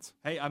Valentine's.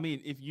 Hey, I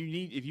mean, if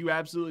you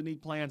absolutely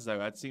need plans, though,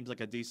 that seems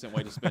like a decent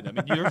way to spend it.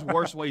 I mean, there's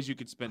worse ways you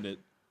could spend it.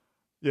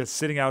 Yeah,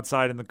 sitting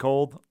outside in the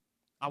cold.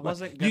 I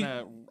wasn't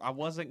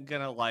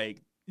gonna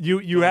like.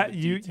 You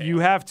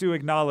have to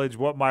acknowledge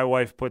what my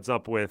wife puts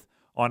up with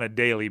on a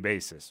daily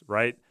basis,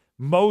 right?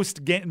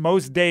 Most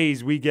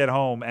days we get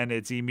home and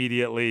it's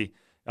immediately,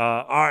 all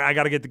right, I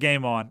got to get the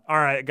game on. All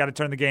right, I got to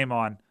turn the game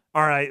on.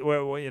 All right,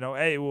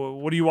 hey,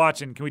 what are you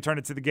watching? Can we turn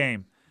it to the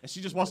game? And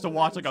she just wants to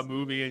watch like a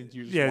movie, and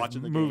you're just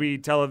watching the movie,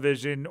 game.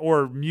 Television,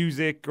 or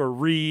music, or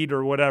read,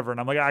 or whatever.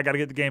 And I'm like, I got to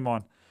get the game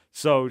on.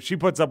 So she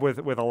puts up with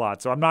a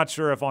lot. So I'm not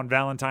sure if on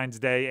Valentine's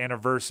Day,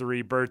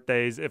 anniversary,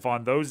 birthdays, if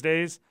on those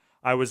days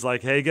I was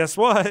like, hey, guess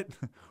what?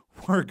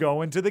 We're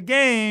going to the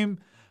game.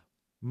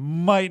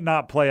 Might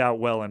not play out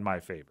well in my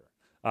favor.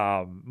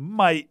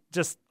 Might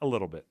just a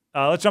little bit.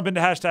 Let's jump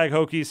into hashtag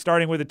Hokies,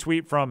 starting with a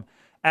tweet from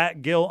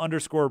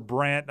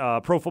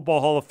 @Gil_Brandt, Pro Football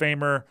Hall of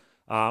Famer,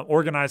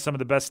 organized some of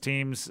the best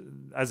teams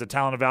as a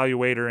talent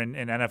evaluator in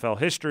NFL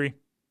history.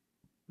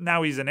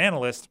 Now he's an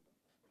analyst.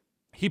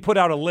 He put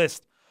out a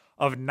list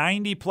of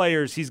 90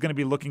 players he's going to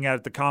be looking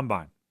at the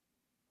Combine.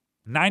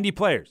 90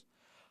 players.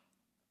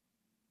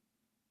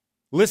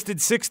 Listed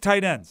 6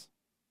 tight ends.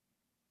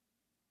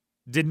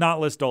 Did not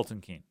list Dalton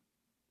Keene.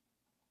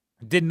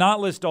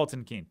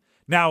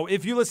 Now,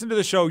 if you listen to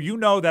the show, you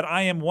know that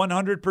I am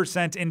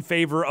 100% in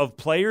favor of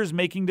players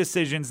making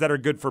decisions that are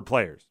good for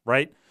players,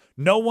 right?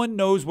 No one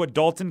knows what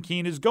Dalton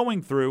Keene is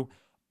going through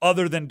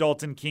other than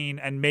Dalton Keene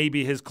and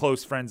maybe his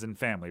close friends and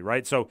family,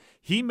 right? So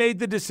he made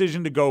the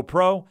decision to go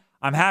pro.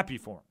 I'm happy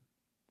for him.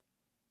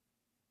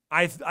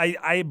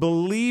 I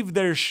believe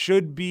there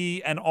should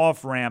be an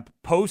off-ramp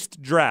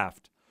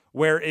post-draft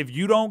where if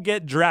you don't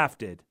get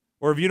drafted,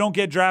 or if you don't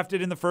get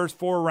drafted in the first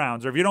 4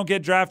 rounds, or if you don't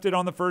get drafted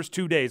on the first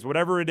 2 days,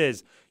 whatever it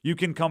is, you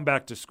can come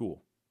back to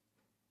school.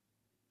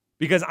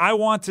 Because I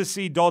want to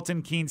see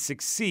Dalton Keene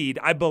succeed.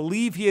 I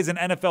believe he is an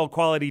NFL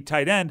quality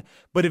tight end,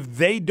 but if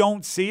they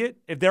don't see it,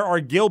 if there are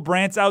Gil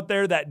Brandts out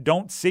there that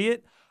don't see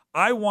it,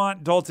 I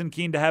want Dalton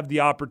Keene to have the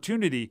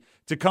opportunity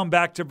to come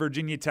back to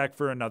Virginia Tech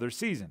for another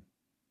season.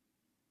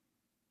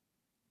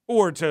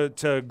 Or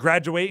to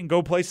graduate and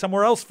go play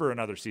somewhere else for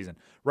another season,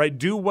 right?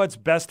 Do what's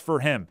best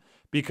for him.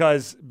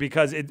 Because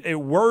it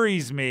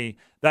worries me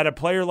that a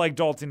player like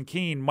Dalton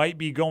Keene might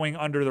be going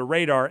under the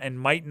radar and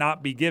might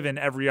not be given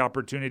every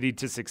opportunity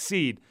to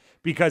succeed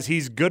because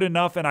he's good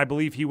enough and I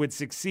believe he would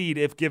succeed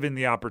if given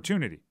the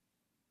opportunity.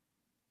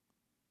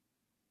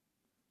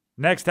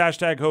 Next,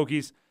 hashtag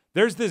Hokies.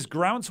 There's this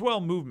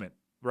groundswell movement,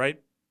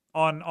 right,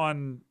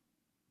 on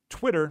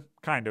Twitter,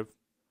 kind of,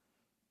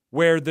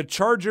 where the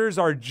Chargers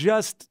are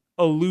just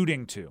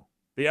alluding to,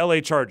 the LA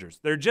Chargers.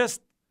 They're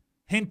just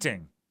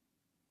hinting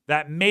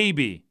that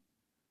maybe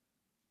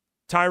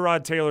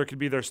Tyrod Taylor could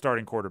be their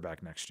starting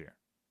quarterback next year.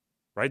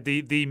 Right?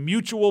 The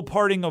mutual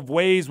parting of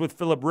ways with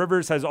Phillip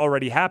Rivers has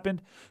already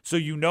happened. So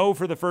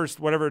for the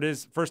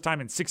first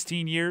time in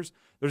 16 years,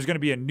 there's going to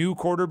be a new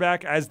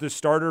quarterback as the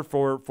starter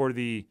for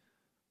the,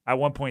 at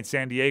one point,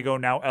 San Diego,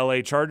 now LA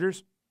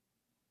Chargers.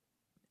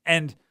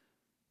 And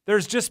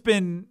there's just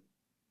been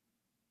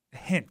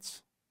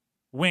hints,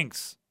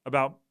 winks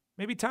about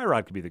maybe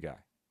Tyrod could be the guy.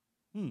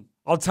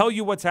 I'll tell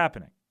you what's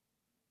happening.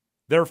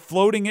 They're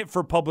floating it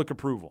for public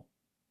approval.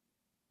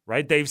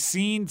 Right? They've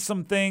seen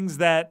some things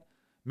that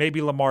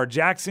maybe Lamar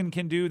Jackson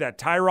can do, that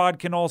Tyrod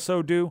can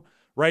also do,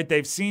 right?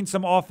 They've seen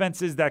some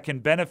offenses that can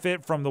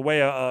benefit from the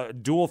way a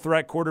dual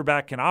threat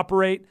quarterback can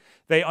operate.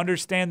 They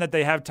understand that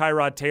they have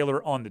Tyrod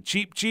Taylor on the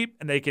cheap,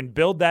 and they can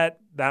build that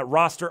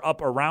roster up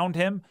around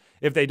him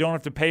if they don't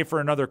have to pay for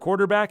another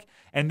quarterback.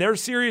 And they're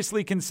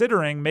seriously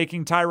considering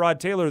making Tyrod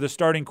Taylor the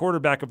starting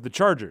quarterback of the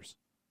Chargers.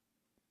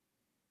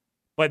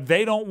 But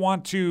they don't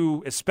want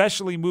to,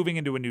 especially moving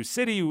into a new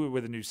city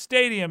with a new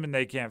stadium and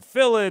they can't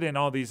fill it and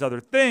all these other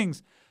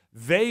things.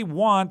 They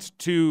want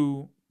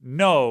to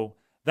know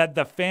that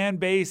the fan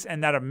base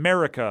and that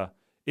America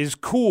is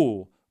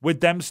cool with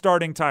them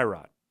starting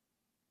Tyrod,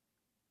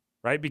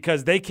 right?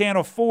 Because they can't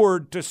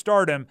afford to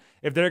start him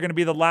if they're going to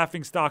be the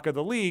laughingstock of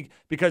the league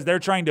because they're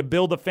trying to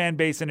build a fan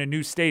base in a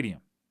new stadium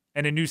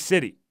and a new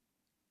city.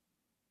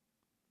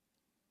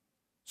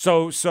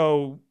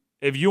 So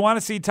if you want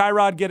to see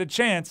Tyrod get a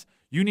chance,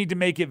 you need to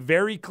make it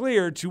very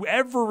clear to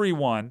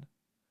everyone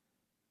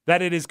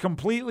that it is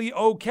completely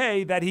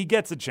okay that he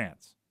gets a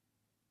chance.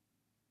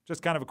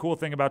 Just kind of a cool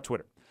thing about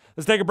Twitter.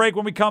 Let's take a break.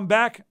 When we come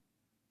back,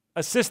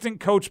 assistant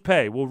coach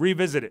pay. We'll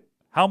revisit it.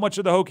 How much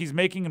are the Hokies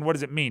making and what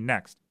does it mean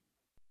next?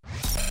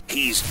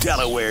 He's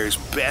Delaware's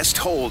best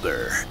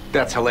holder.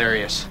 That's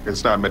hilarious.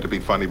 It's not meant to be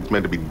funny. It's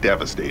meant to be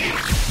devastating.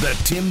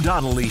 The Tim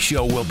Donnelly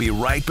Show will be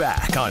right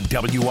back on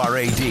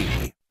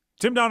WRAD.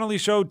 Tim Donnelly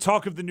Show,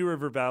 Talk of the New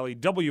River Valley,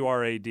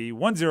 WRAD, 101.7,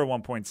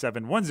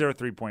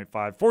 103.5,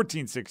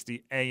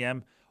 1460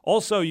 AM.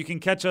 Also, you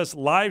can catch us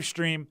live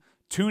stream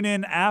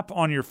TuneIn app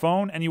on your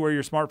phone. Anywhere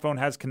your smartphone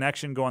has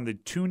connection, go on the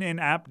TuneIn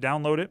app,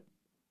 download it,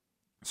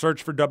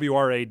 search for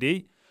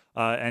WRAD,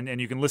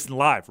 and you can listen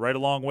live right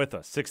along with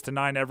us, 6 to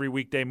 9 every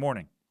weekday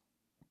morning.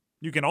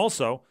 You can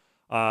also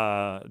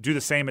do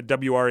the same at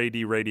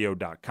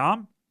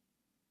WRADradio.com.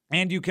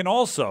 And you can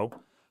also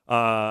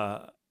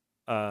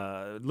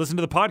listen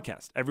to the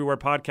podcast everywhere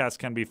podcasts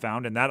can be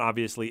found. And that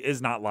obviously is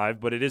not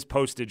live, but it is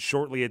posted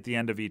shortly at the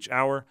end of each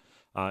hour.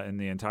 And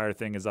the entire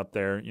thing is up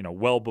there,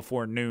 well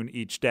before noon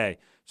each day.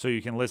 So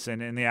you can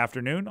listen in the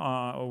afternoon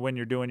when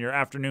you're doing your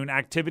afternoon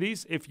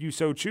activities, if you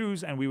so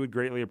choose. And we would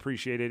greatly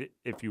appreciate it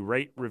if you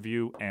rate,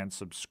 review, and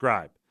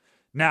subscribe.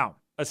 Now,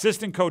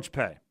 assistant coach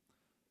pay.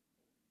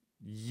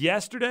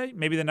 Yesterday,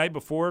 maybe the night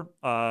before,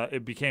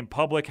 it became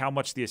public how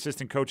much the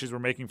assistant coaches were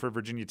making for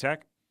Virginia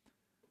Tech.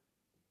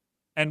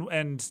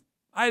 And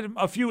I had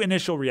a few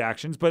initial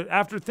reactions, but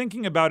after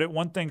thinking about it,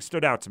 one thing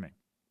stood out to me.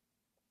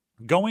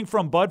 Going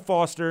from Bud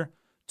Foster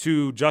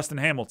to Justin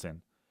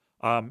Hamilton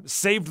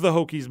saved the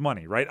Hokies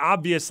money, right?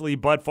 Obviously,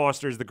 Bud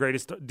Foster is the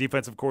greatest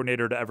defensive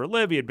coordinator to ever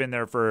live. He had been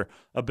there for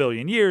a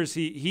billion years.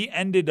 He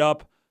ended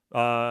up,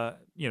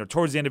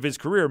 towards the end of his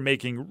career,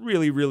 making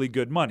really, really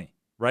good money,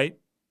 right?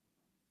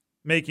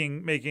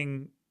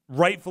 Making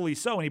rightfully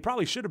so, and he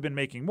probably should have been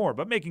making more,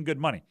 but making good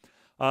money.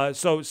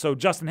 So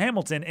Justin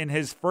Hamilton, in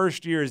his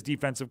first year as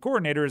defensive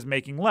coordinator, is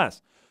making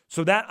less.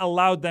 So that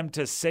allowed them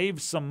to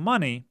save some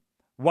money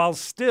while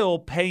still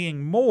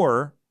paying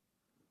more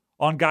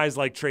on guys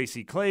like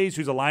Tracy Claeys,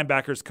 who's a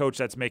linebackers coach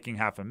that's making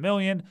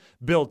 $500,000,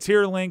 Bill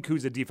Tierlink,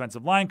 who's a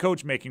defensive line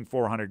coach making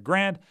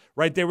 $400,000,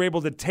 right? They were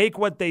able to take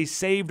what they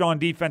saved on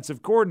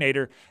defensive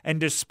coordinator and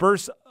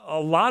disperse a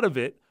lot of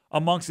it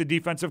amongst the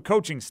defensive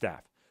coaching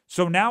staff.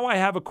 So now I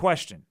have a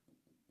question.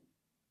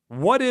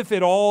 What if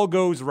it all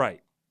goes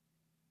right?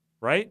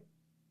 Right?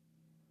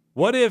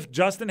 What if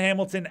Justin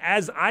Hamilton,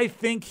 as I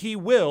think he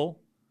will,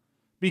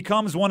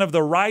 becomes one of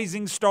the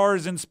rising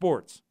stars in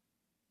sports?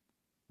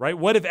 Right?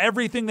 What if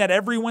everything that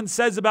everyone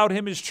says about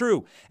him is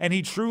true and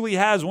he truly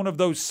has one of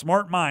those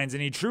smart minds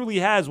and he truly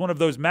has one of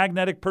those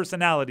magnetic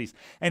personalities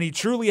and he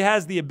truly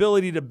has the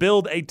ability to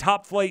build a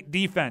top-flight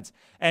defense?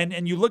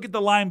 And you look at the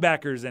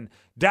linebackers and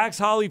Dax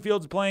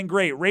Hollyfield's playing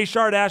great.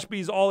 Rayshard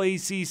Ashby's all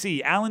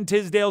ACC. Alan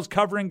Tisdale's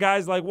covering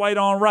guys like White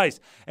on Rice.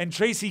 And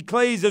Tracy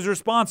Claeys is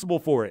responsible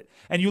for it.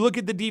 And you look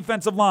at the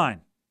defensive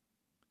line,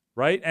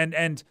 right?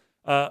 And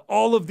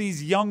all of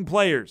these young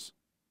players.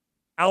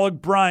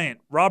 Alec Bryant,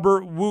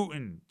 Robert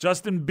Wooten,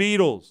 Justin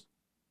Beadles,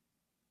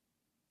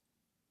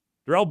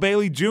 Darrell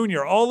Bailey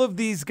Jr., all of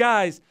these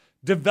guys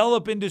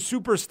develop into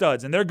super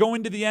studs, and they're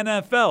going to the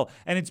NFL,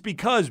 and it's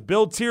because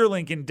Bill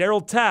Tierlink and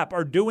Darryl Tapp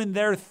are doing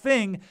their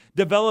thing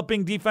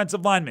developing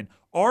defensive linemen.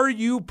 Are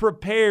you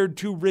prepared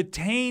to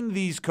retain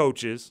these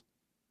coaches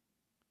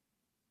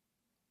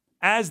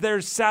as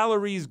their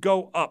salaries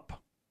go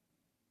up?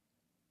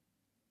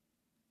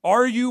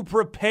 Are you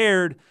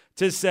prepared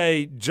to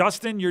say,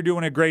 Justin, you're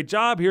doing a great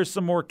job. Here's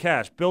some more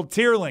cash. Bill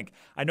Tierlink,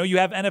 I know you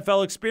have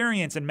NFL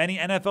experience, and many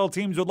NFL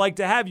teams would like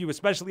to have you,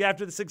 especially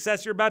after the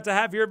success you're about to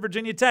have here at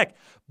Virginia Tech.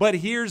 But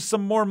here's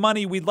some more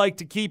money we'd like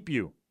to keep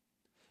you.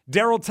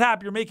 Daryl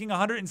Tapp, you're making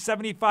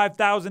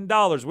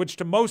 $175,000, which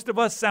to most of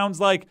us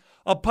sounds like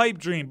a pipe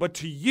dream. But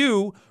to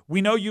you,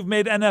 we know you've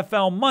made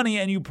NFL money,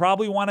 and you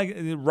probably want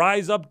to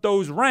rise up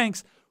those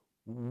ranks.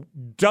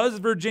 Does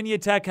Virginia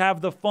Tech have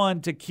the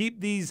fund to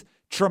keep these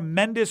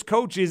tremendous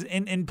coaches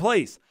in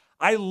place?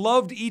 I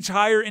loved each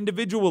hire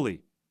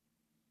individually.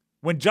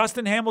 When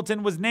Justin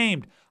Hamilton was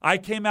named, I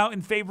came out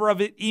in favor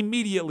of it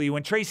immediately.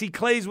 When Tracy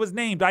Claeys was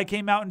named, I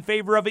came out in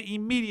favor of it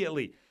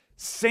immediately.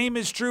 Same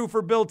is true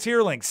for Bill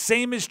Tierlink.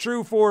 Same is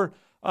true for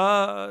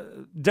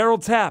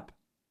Daryl Tapp.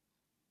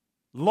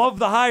 Love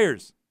the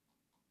hires.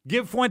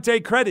 Give Fuente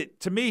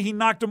credit. To me, he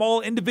knocked them all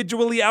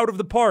individually out of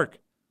the park.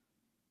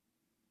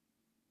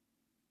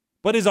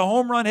 But is a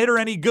home run hitter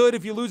any good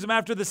if you lose him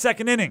after the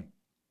second inning?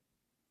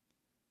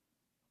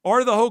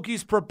 Are the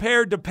Hokies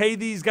prepared to pay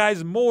these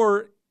guys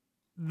more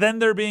than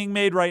they're being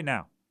made right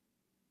now?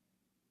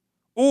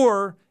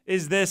 Or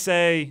is this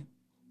a,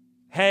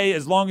 hey,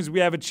 as long as we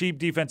have a cheap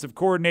defensive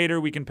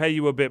coordinator, we can pay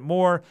you a bit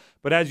more,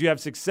 but as you have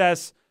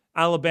success,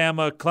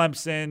 Alabama,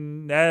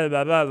 Clemson, blah,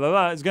 blah, blah,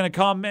 blah, is going to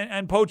come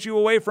and poach you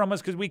away from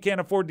us because we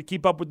can't afford to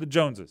keep up with the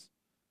Joneses?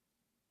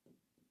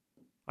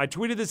 I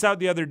tweeted this out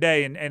the other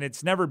day, and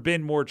it's never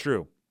been more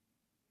true.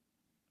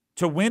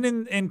 To win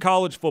in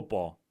college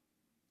football,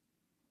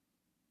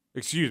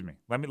 excuse me,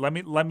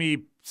 let me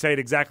say it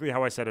exactly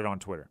how I said it on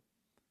Twitter.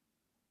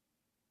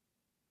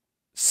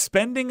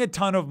 Spending a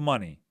ton of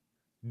money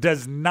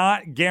does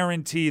not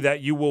guarantee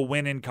that you will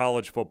win in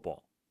college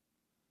football.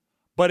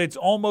 But it's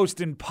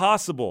almost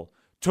impossible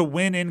to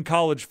win in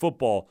college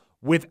football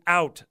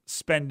without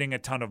spending a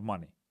ton of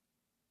money.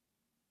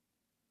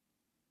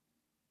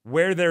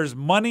 Where there's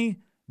money,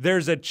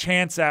 there's a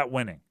chance at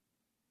winning.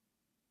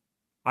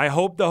 I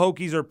hope the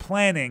Hokies are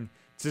planning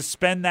to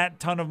spend that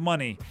ton of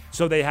money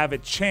so they have a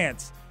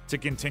chance to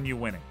continue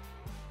winning.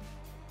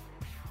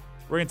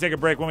 We're going to take a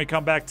break. When we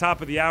come back,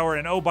 top of the hour.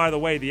 And oh, by the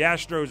way, the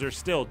Astros are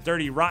still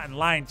dirty, rotten,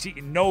 lying,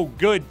 cheating, no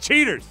good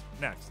cheaters.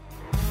 Next.